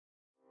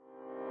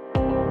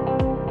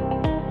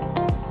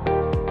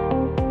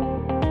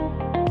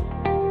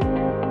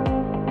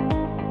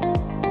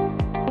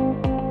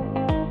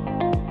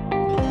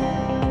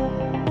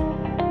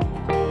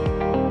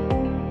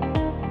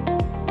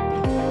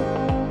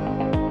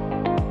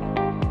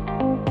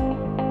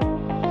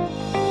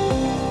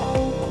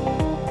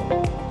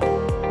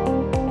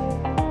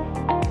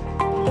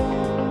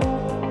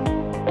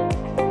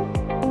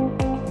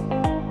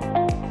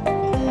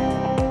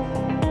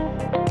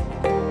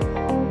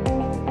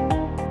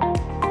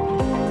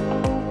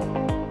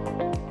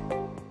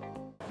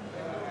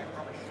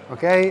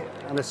Okay,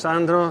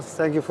 Alessandro,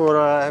 thank you for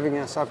having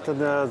accepted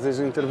this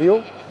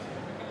interview.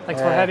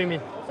 Thanks for having me.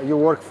 You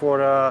work for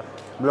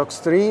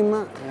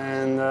Blockstream,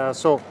 and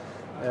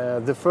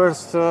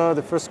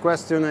the first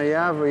question I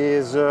have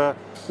is,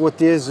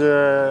 what is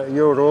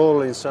your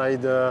role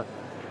inside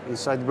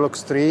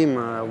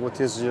Blockstream? What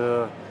is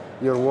your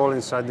role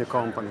inside the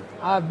company?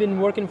 I've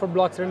been working for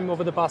Blockstream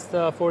over the past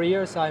 4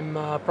 years. I'm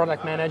a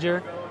product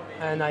manager,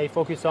 and I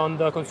focus on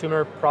the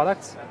consumer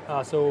products.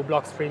 So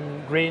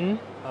Blockstream Green,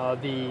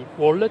 the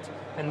wallet,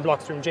 and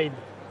Blockstream Jade,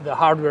 the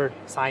hardware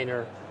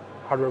signer,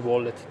 hardware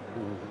wallet.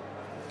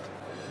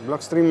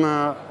 Blockstream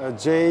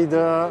Jade,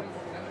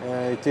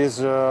 it is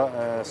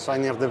a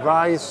signer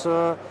device.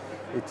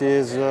 It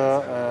is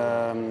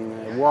a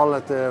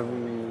wallet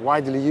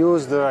widely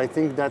used. I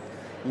think that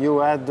you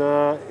had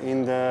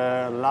in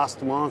the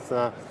last month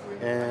a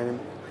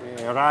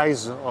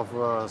rise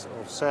of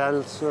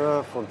sales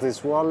for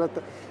this wallet.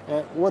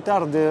 What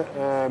are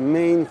the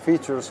main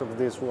features of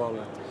this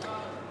wallet?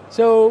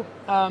 So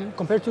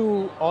compared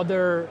to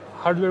other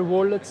hardware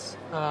wallets,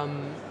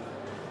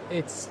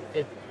 it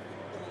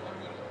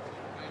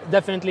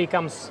definitely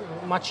comes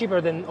much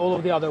cheaper than all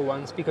of the other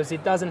ones because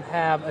it doesn't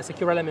have a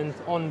secure element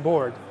on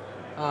board.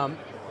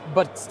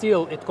 But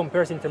still, it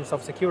compares in terms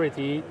of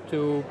security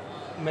to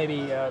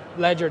maybe a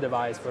ledger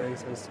device, for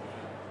instance,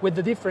 with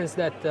the difference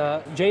that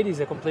Jade is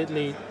a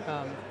completely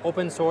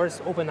open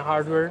source, open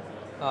hardware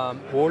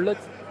wallet,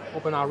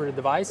 open hardware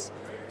device.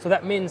 So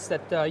that means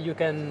that you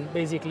can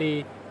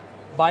basically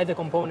buy the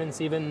components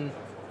even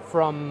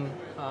from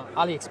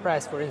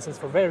AliExpress, for instance,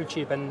 for very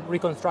cheap and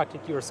reconstruct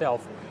it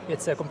yourself.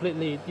 It's a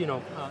completely,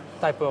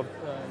 type of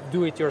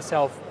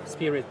do-it-yourself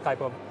spirit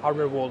type of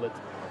hardware wallet.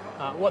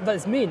 What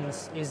this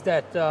means is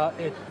that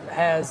it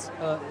has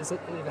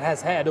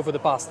had over the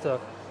past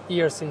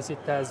years since it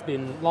has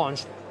been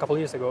launched a couple of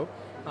years ago,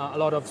 a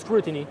lot of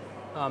scrutiny,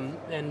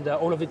 and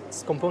all of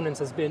its components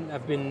have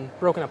been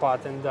broken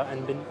apart and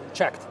been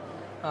checked.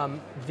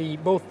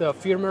 Both the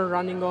firmware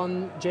running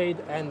on Jade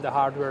and the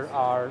hardware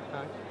are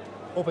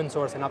open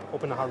source and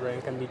open hardware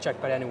and can be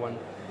checked by anyone.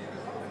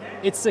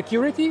 Its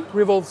security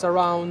revolves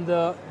around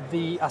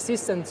the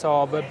assistance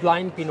of a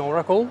blind pin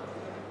oracle,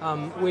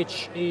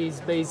 which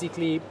is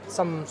basically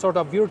some sort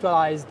of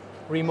virtualized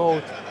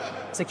remote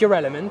secure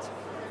element,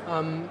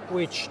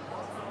 which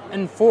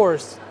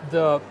enforce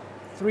the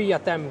 3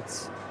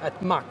 attempts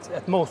at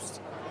most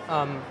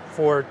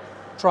for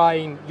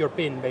trying your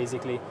pin,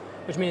 basically.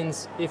 Which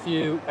means if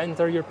you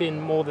enter your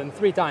pin more than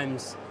 3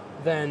 times,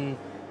 then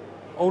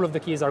all of the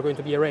keys are going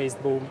to be erased,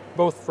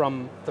 both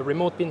from the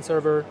remote pin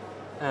server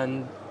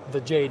and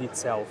the Jade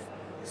itself.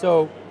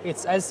 So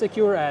it's as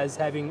secure as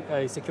having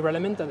a secure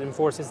element that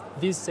enforces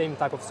this same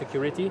type of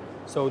security,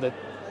 so that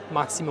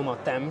maximum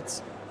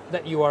attempts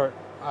that you are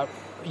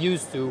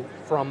used to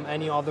from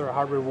any other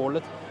hardware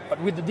wallet, but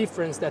with the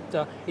difference that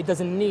it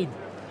doesn't need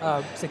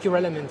a secure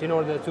element in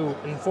order to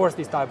enforce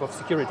this type of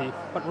security,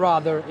 but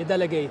rather it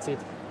delegates it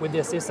with the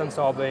assistance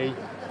of a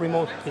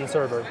remote pin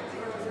server.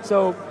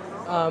 So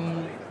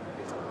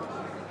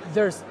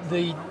there's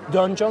the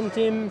Dungeon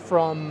team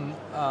from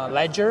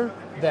Ledger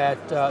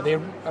that they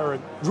are a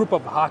group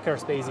of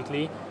hackers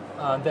basically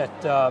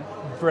that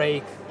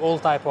break all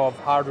type of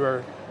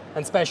hardware,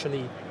 and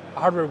especially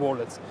hardware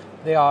wallets.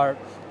 They are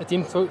a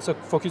team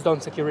focused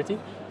on security,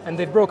 and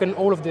they've broken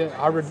all of the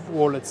hardware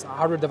wallets,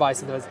 hardware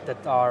devices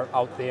that are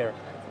out there,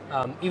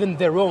 even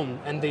their own,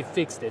 and they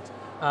fixed it.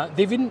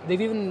 They've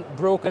even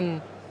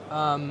broken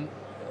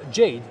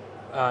Jade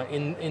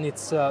in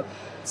its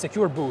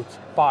secure boot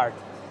part,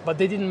 but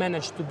they didn't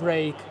manage to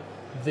break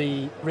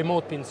the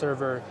remote pin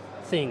server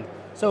thing.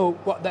 So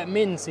what that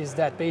means is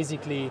that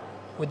basically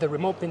with the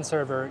remote pin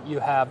server you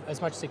have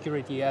as much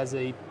security as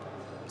a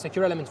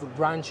secure element would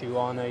grant you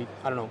on a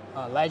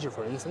Ledger,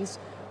 for instance,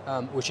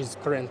 which is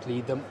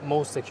currently the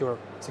most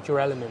secure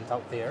element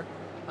out there,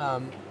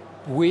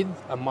 with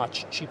a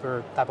much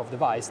cheaper type of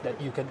device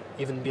that you can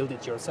even build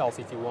it yourself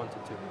if you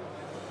wanted to.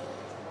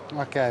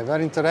 Okay,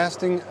 very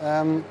interesting.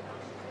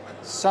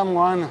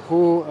 Someone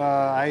who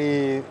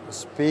I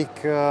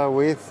speak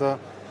with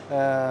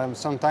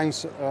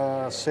sometimes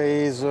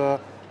says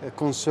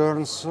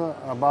concerns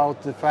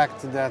about the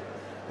fact that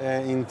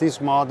in this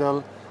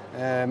model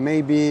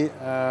maybe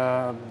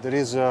there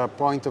is a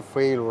point of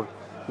failure.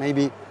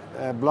 Maybe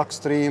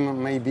Blockstream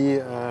may be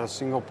a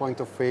single point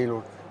of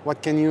failure.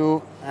 What can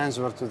you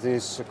answer to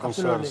these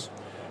concerns?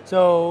 Absolutely.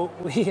 So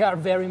we are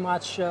very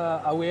much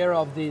aware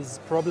of this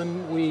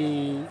problem.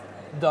 We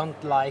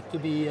don't like to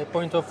be a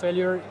point of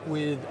failure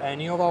with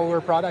any of our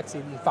products.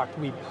 In fact,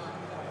 we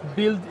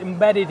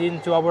embed it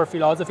into our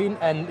philosophy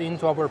and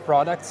into our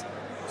products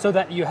so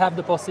that you have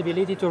the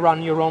possibility to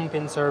run your own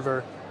pin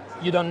server.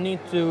 You don't need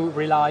to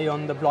rely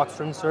on the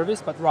Blockstream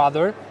service, but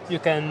rather you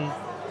can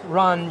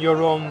run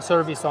your own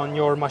service on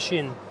your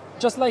machine.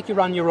 Just like you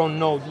run your own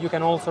node, you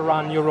can also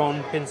run your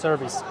own pin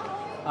service.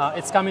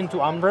 It's coming to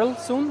𝗟𝗏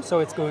soon, so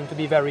it's going to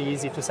be very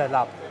easy to set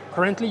up.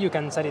 Currently, you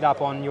can set it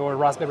up on your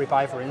Raspberry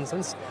Pi, for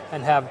instance,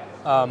 and have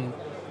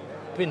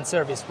pin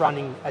service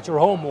running at your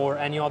home or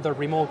any other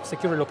remote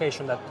secure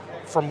location that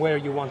from where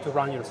you want to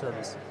run your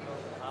service.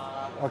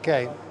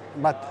 Okay,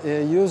 but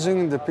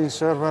using the pin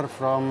server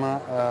from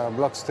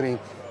Blockstream,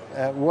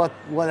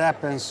 what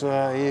happens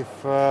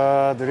if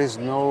there is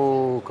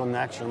no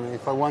connection?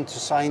 If I want to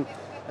sign,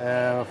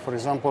 for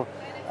example,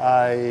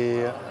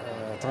 a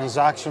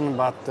transaction,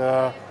 but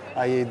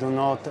I do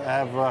not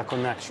have a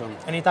connection.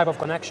 Any type of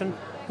connection?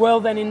 Well,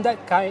 then in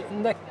that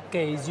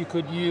case, you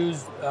could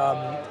use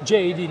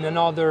Jade in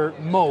another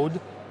mode,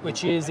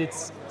 which is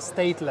its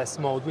stateless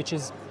mode, which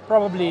is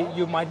probably,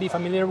 you might be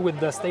familiar with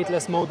the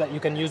stateless mode that you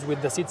can use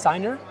with the SID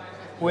signer,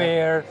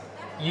 where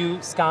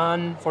you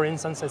scan, for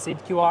instance, a SID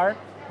QR,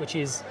 which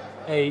is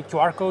a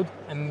QR code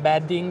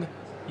embedding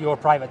your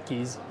private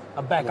keys,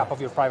 a backup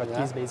of your private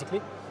keys,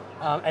 basically.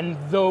 And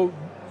though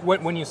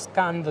when you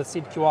scan the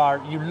SID QR,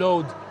 you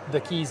load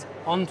the keys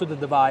onto the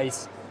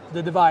device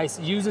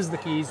uses the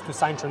keys to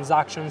sign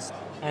transactions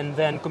and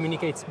then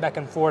communicates back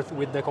and forth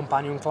with the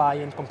companion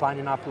client,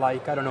 companion app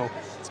like, I don't know,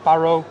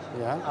 𝗬𝗏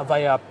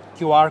via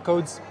QR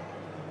codes.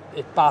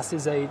 It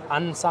passes a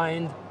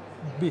unsigned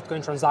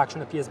Bitcoin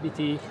transaction, a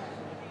PSBT.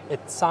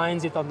 It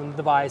signs it on the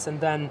device, and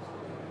then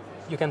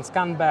you can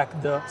scan back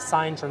the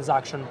signed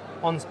transaction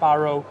on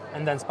𝗬𝗏,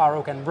 and then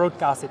𝗬𝗏 can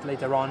broadcast it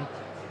later on.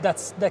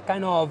 That's the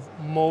kind of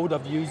mode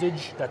of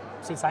usage that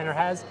SID signer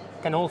has.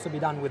 Can also be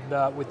done with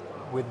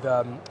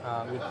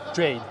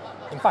Jade.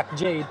 In fact,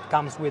 Jade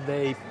comes with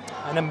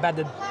an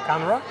embedded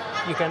camera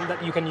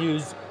that you can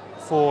use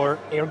for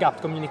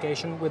air-gapped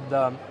communication with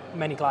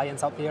many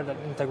clients out there that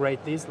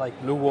integrate these, like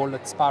Blue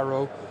Wallet,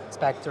 𝗬𝗏,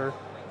 Spectre.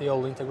 They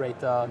all integrate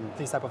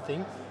this type of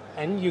thing,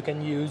 and you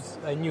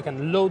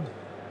can load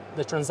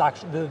the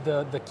transaction,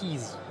 the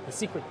keys, the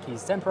secret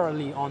keys,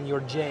 temporarily on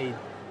your Jade,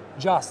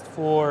 just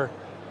for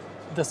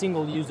the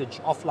single usage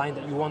offline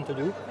that you want to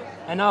do.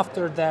 And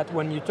after that,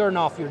 when you turn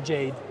off your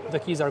Jade, the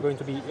keys are going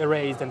to be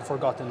erased and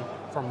forgotten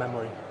from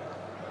memory.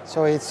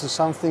 So it's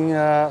something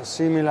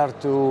similar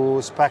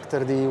to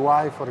Spectre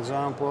𝗓𝗏, for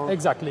example?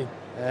 Exactly.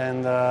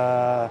 And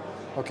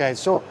okay,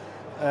 so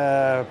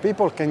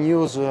people can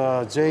use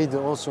Jade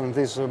also in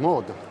this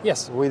mode?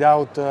 Yes.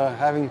 Without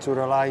having to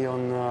rely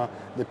on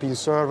the pin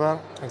server?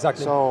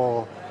 Exactly.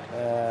 So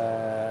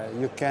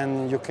you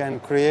can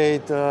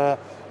create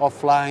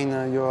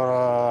offline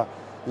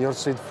your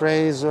seed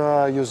phrase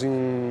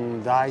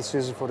using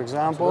𝗬𝐻𝐻, for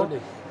example.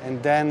 Absolutely.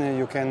 And then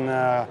you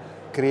can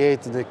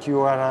create the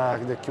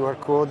QR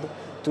code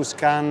to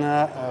scan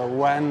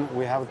when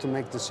we have to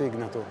make the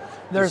signature.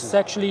 There's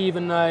actually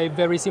even a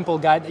very simple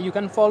guide that you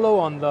can follow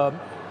on the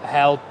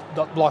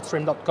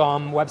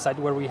help.blockstream.com website,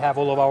 where we have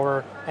all of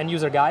our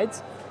end-user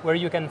guides, where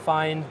you can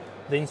find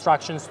the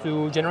instructions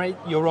to generate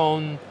your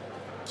own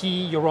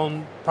key, your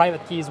own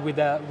private keys with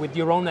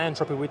your own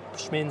entropy,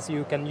 which means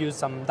you can use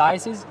some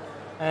𝗬𝐻𝐻s.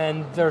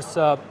 And there's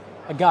a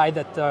guide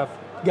that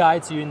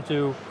guides you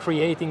into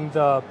creating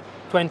the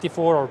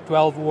 24 or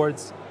 12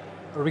 words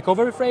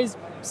recovery phrase,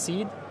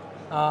 seed,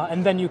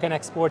 and then you can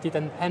export it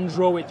and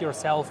draw it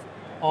yourself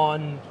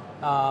on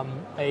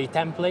a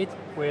template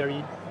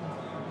where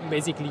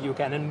basically you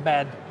can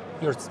embed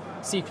your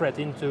secret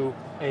into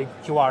a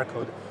QR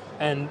code.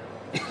 And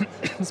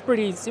it's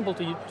pretty simple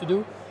to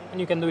do, and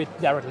you can do it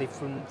directly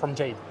from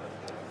Jade.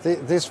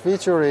 This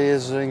feature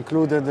is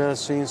included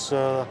since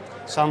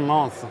some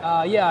month.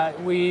 Yeah,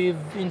 we've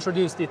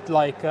introduced it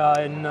like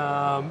in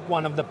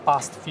one of the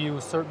past few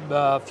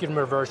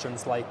firmware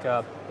versions, like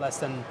less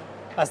than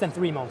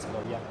 3 months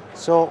ago. Yeah.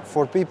 So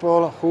for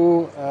people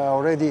who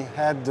already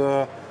had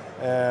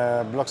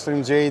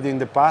Blockstream Jade in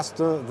the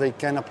past, they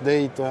can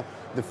update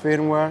the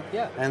firmware,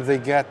 and they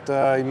get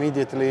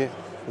immediately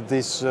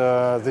this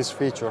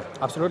feature.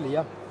 Absolutely,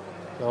 yeah.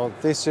 So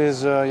this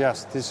is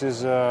this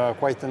is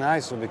quite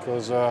nice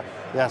because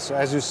yes,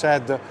 as you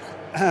said,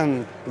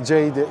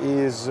 Jade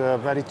is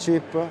very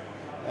cheap,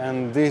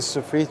 and this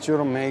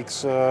feature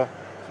makes the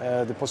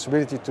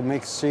possibility to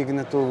make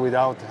signature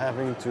without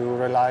having to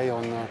rely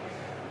on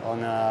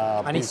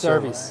any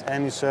service,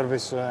 any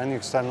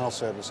external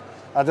service.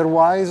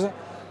 Otherwise,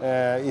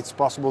 it's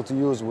possible to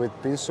use with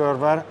pin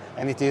server,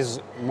 and it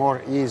is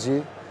more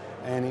easy.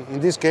 And in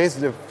this case,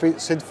 the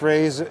seed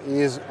phrase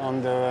is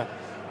on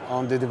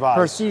the device.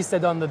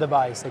 Persisted on the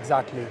device,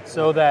 exactly.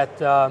 So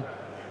that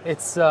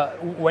it's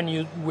when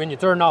you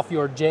turn off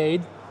your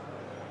Jade,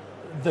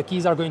 the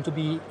keys are going to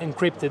be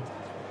encrypted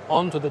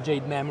onto the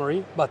Jade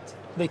memory, but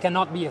they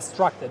cannot be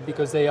extracted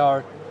because they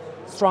are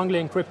strongly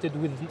encrypted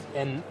with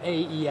an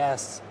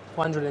AES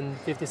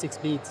 156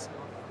 bits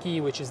key,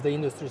 which is the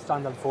industry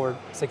standard for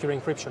secure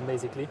encryption,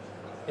 basically.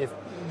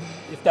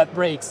 If that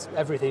breaks,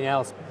 everything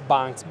else,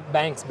 banks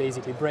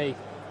basically break,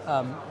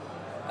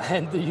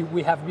 and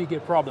we have bigger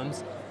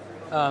problems,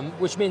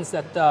 which means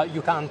that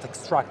you can't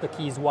extract the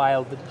keys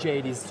while the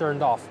Jade is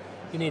turned off.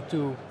 You need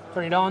to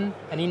turn it on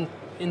and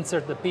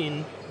insert the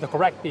pin, the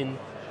correct pin,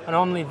 and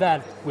only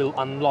that will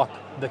unlock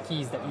the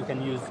keys that you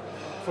can use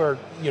for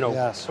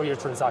for your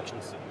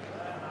transactions.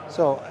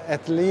 So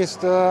at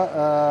least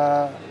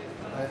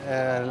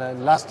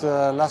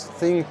last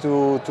thing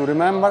to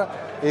remember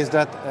is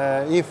that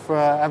if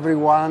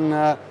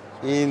everyone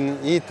in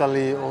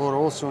Italy or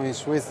also in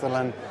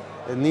Switzerland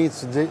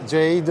needs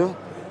jade,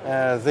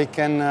 they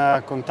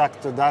can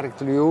contact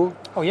directly you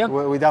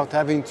without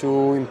having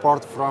to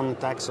import from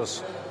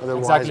Texas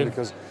otherwise,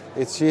 because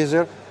it's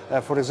easier.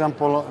 For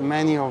example,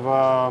 many of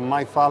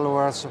my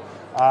followers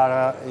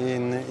are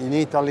in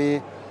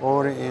Italy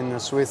or in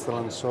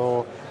Switzerland,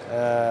 so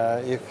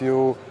if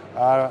you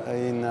are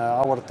in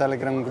our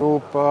Telegram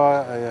group,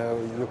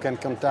 you can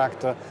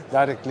contact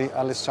directly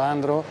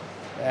Alessandro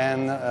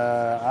and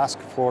ask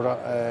for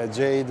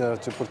jade,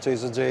 to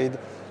purchase a jade,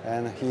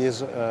 and he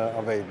is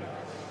available.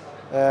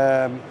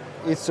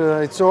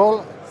 It's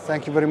all.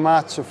 Thank you very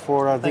much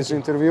for this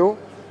interview,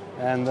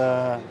 and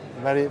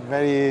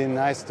very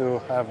nice to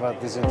have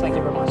this interview. Thank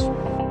you very much.